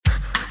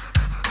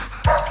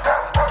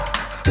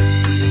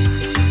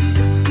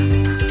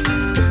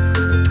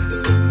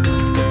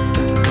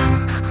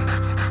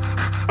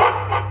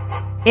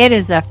It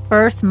is the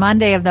first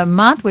Monday of the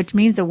month, which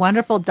means the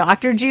wonderful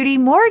Dr. Judy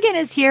Morgan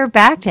is here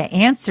back to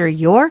answer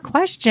your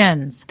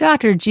questions.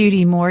 Dr.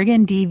 Judy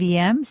Morgan,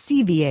 DVM,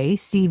 CVA,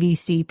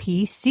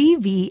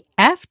 CVCP,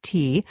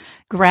 CVFT,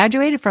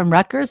 graduated from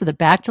Rutgers with a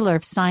Bachelor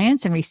of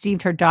Science and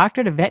received her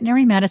doctorate of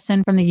veterinary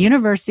medicine from the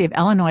University of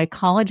Illinois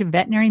College of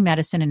Veterinary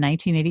Medicine in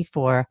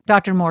 1984.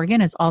 Dr. Morgan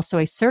is also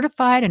a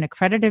certified and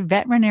accredited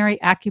veterinary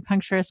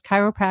acupuncturist,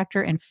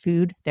 chiropractor, and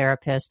food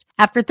therapist.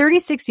 After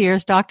 36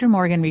 years, Dr.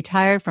 Morgan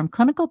retired from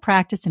clinical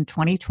practice in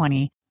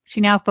 2020.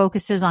 She now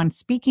focuses on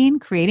speaking,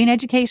 creating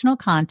educational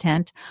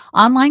content,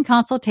 online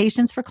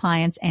consultations for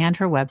clients, and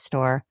her web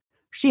store.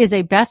 She is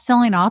a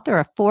best-selling author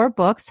of 4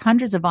 books,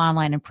 hundreds of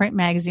online and print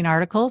magazine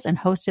articles, and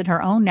hosted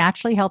her own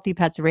Naturally Healthy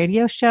Pets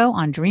radio show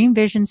on Dream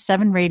Vision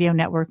 7 radio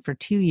network for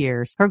 2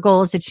 years. Her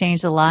goal is to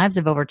change the lives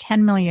of over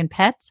 10 million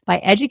pets by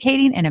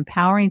educating and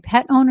empowering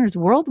pet owners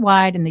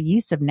worldwide in the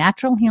use of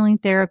natural healing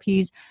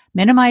therapies,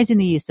 minimizing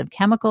the use of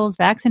chemicals,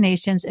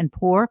 vaccinations, and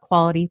poor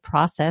quality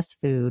processed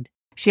food.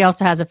 She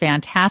also has a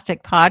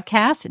fantastic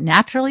podcast,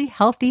 Naturally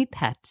Healthy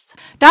Pets.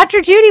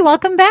 Dr. Judy,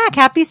 welcome back.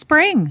 Happy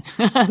spring.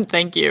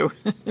 Thank you.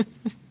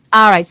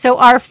 All right. So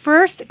our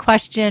first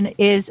question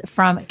is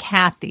from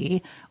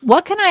Kathy.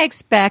 What can I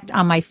expect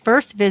on my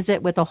first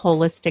visit with a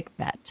holistic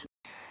vet?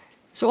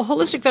 So a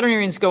holistic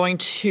veterinarian is going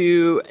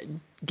to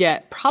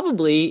get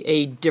probably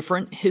a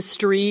different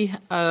history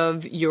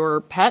of your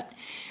pet.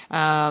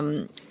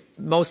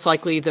 Most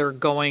likely they're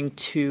going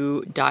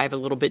to dive a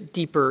little bit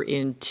deeper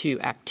into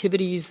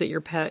activities that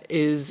your pet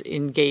is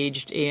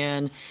engaged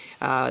in,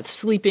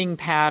 sleeping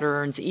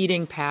patterns,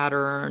 eating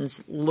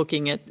patterns,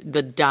 looking at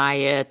the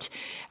diet,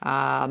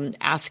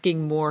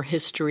 asking more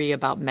history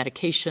about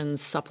medications,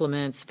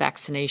 supplements,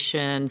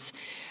 vaccinations,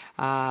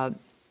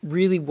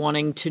 really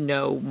wanting to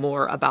know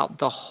more about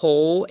the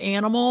whole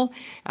animal,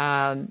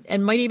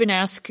 and might even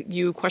ask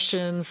you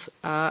questions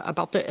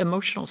about the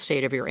emotional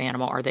state of your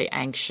animal. Are they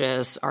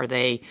anxious? Are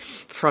they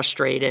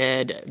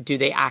frustrated? Do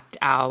they act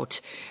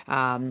out?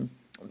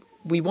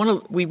 We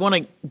want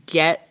to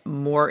get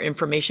more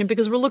information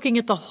because we're looking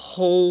at the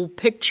whole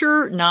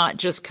picture, not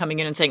just coming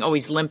in and saying, "Oh,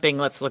 he's limping.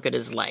 Let's look at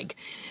his leg."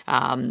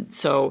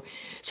 So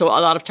a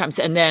lot of times,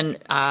 and then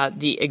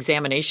the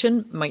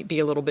examination might be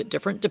a little bit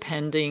different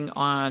depending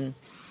on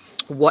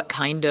what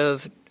kind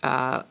of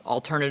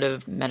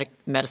alternative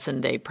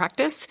medicine they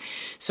practice.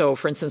 So,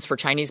 for instance, for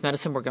Chinese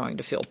medicine, we're going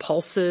to feel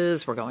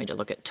pulses. We're going to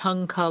look at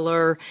tongue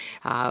color.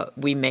 I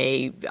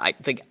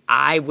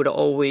would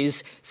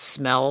always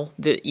smell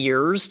the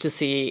ears to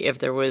see if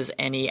there was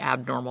any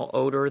abnormal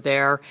odor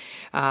there.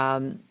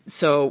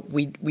 So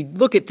we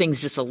look at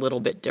things just a little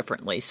bit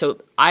differently. So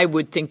I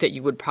would think that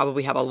you would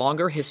probably have a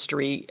longer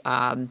history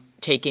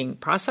taking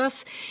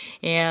process.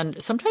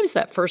 And sometimes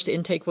that first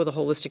intake with a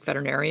holistic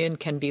veterinarian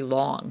can be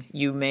long.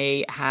 You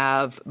may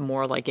have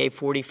more like a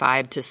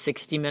 45 to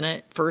 60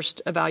 minute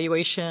first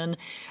evaluation,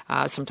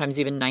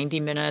 sometimes even 90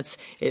 minutes.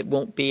 It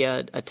won't be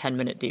a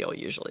 10-minute deal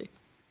usually.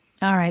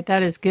 All right.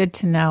 That is good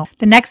to know.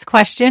 The next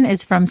question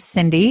is from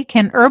Cindy.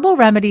 Can herbal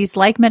remedies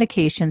like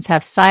medications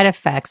have side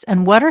effects?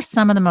 And what are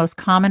some of the most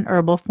common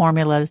herbal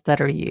formulas that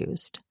are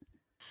used?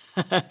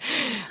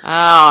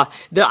 I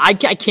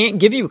can't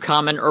give you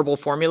common herbal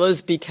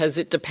formulas because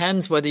it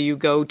depends whether you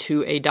go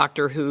to a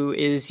doctor who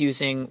is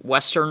using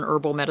Western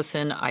herbal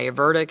medicine,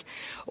 Ayurvedic,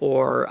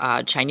 or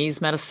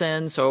Chinese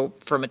medicine. So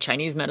from a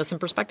Chinese medicine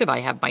perspective, I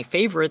have my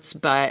favorites,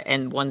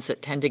 and ones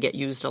that tend to get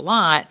used a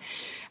lot.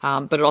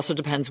 But it also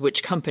depends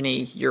which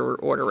company you're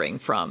ordering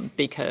from,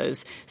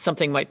 because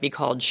something might be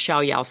called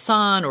Xiao Yao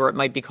San, or it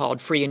might be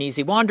called Free and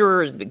Easy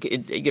Wanderer.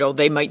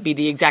 They might be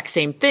the exact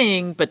same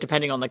thing, but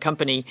depending on the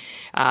company,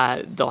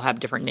 they'll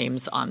have different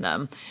names on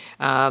them.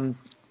 And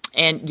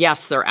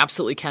yes, there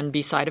absolutely can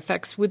be side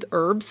effects with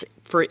herbs.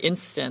 For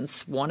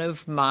instance, one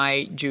of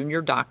my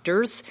junior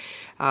doctors,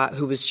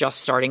 who was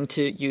just starting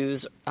to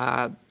use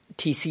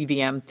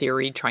TCVM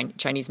theory,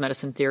 Chinese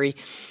medicine theory,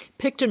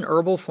 picked an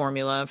herbal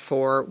formula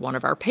for one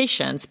of our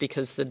patients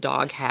because the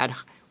dog had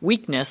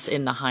weakness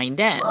in the hind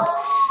end.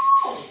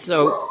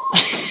 So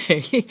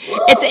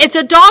it's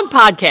a dog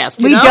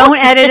podcast. We don't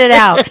edit it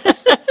out.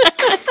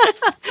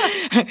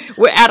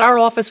 At our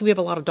office, we have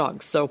a lot of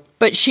dogs.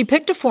 But she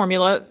picked a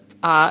formula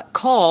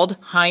called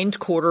hind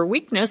quarter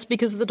weakness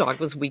because the dog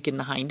was weak in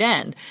the hind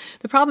end.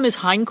 The problem is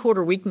hind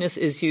quarter weakness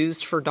is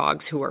used for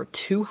dogs who are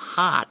too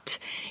hot,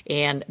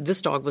 and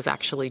this dog was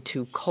actually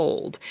too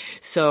cold.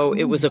 So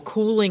it was a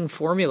cooling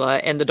formula,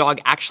 and the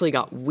dog actually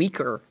got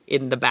weaker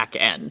in the back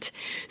end.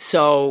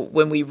 So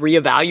when we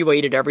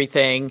reevaluated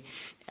everything,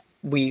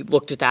 we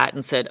looked at that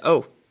and said,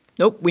 oh,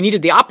 nope, we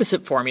needed the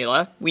opposite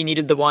formula. We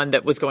needed the one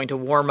that was going to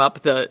warm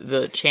up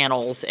the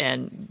channels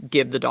and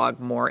give the dog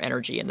more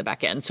energy in the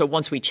back end. So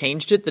once we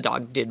changed it, the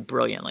dog did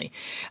brilliantly.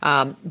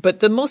 But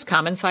the most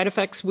common side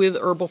effects with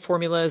herbal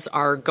formulas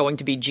are going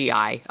to be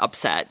GI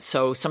upset.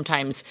 So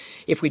sometimes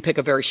if we pick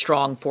a very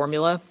strong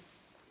formula,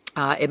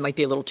 It might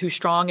be a little too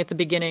strong at the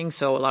beginning,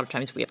 so a lot of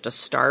times we have to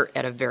start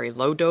at a very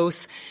low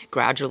dose,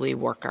 gradually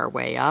work our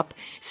way up,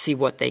 see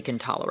what they can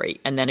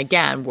tolerate. And then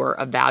again, we're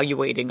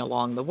evaluating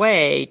along the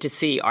way to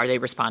see, are they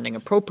responding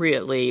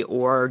appropriately,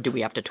 or do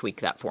we have to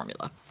tweak that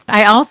formula?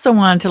 I also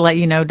wanted to let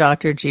you know,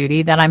 Dr.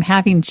 Judy, that I'm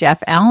having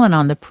Jeff Allen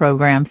on the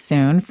program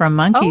soon from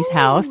Monkey's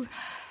House.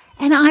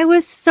 And I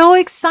was so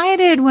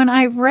excited when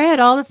I read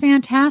all the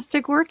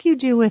fantastic work you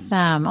do with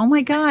them. Oh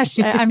my gosh.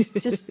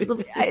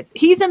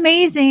 He's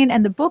amazing.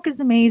 And the book is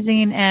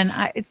amazing. And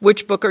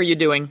which book are you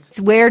doing? It's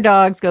Where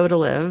Dogs Go to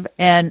Live.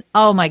 And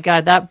oh my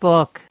God, that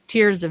book,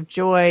 tears of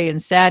joy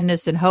and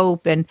sadness and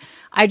hope. And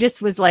I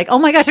just was like, oh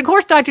my gosh, of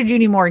course, Dr.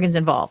 Judy Morgan's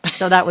involved.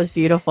 So that was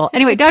beautiful.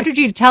 Anyway, Dr.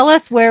 Judy, tell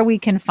us where we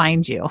can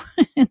find you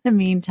in the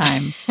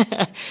meantime.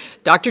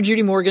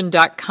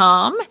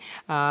 drjudymorgan.com.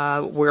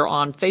 We're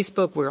on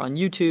Facebook. We're on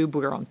YouTube.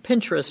 We're on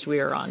Pinterest.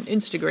 We are on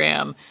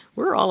Instagram.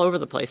 We're all over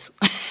the place.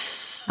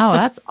 Oh,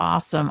 that's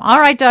awesome. All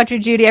right, Dr.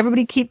 Judy,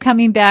 everybody keep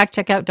coming back.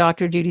 Check out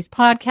Dr. Judy's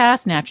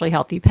podcast, Naturally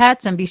Healthy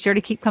Pets, and be sure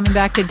to keep coming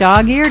back to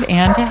Dog Eared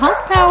and to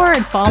Health Power,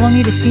 and follow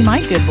me to see my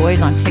good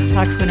boys on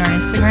TikTok, Twitter,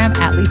 and Instagram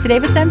at Lisa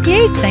Davis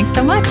MPH. Thanks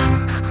so much.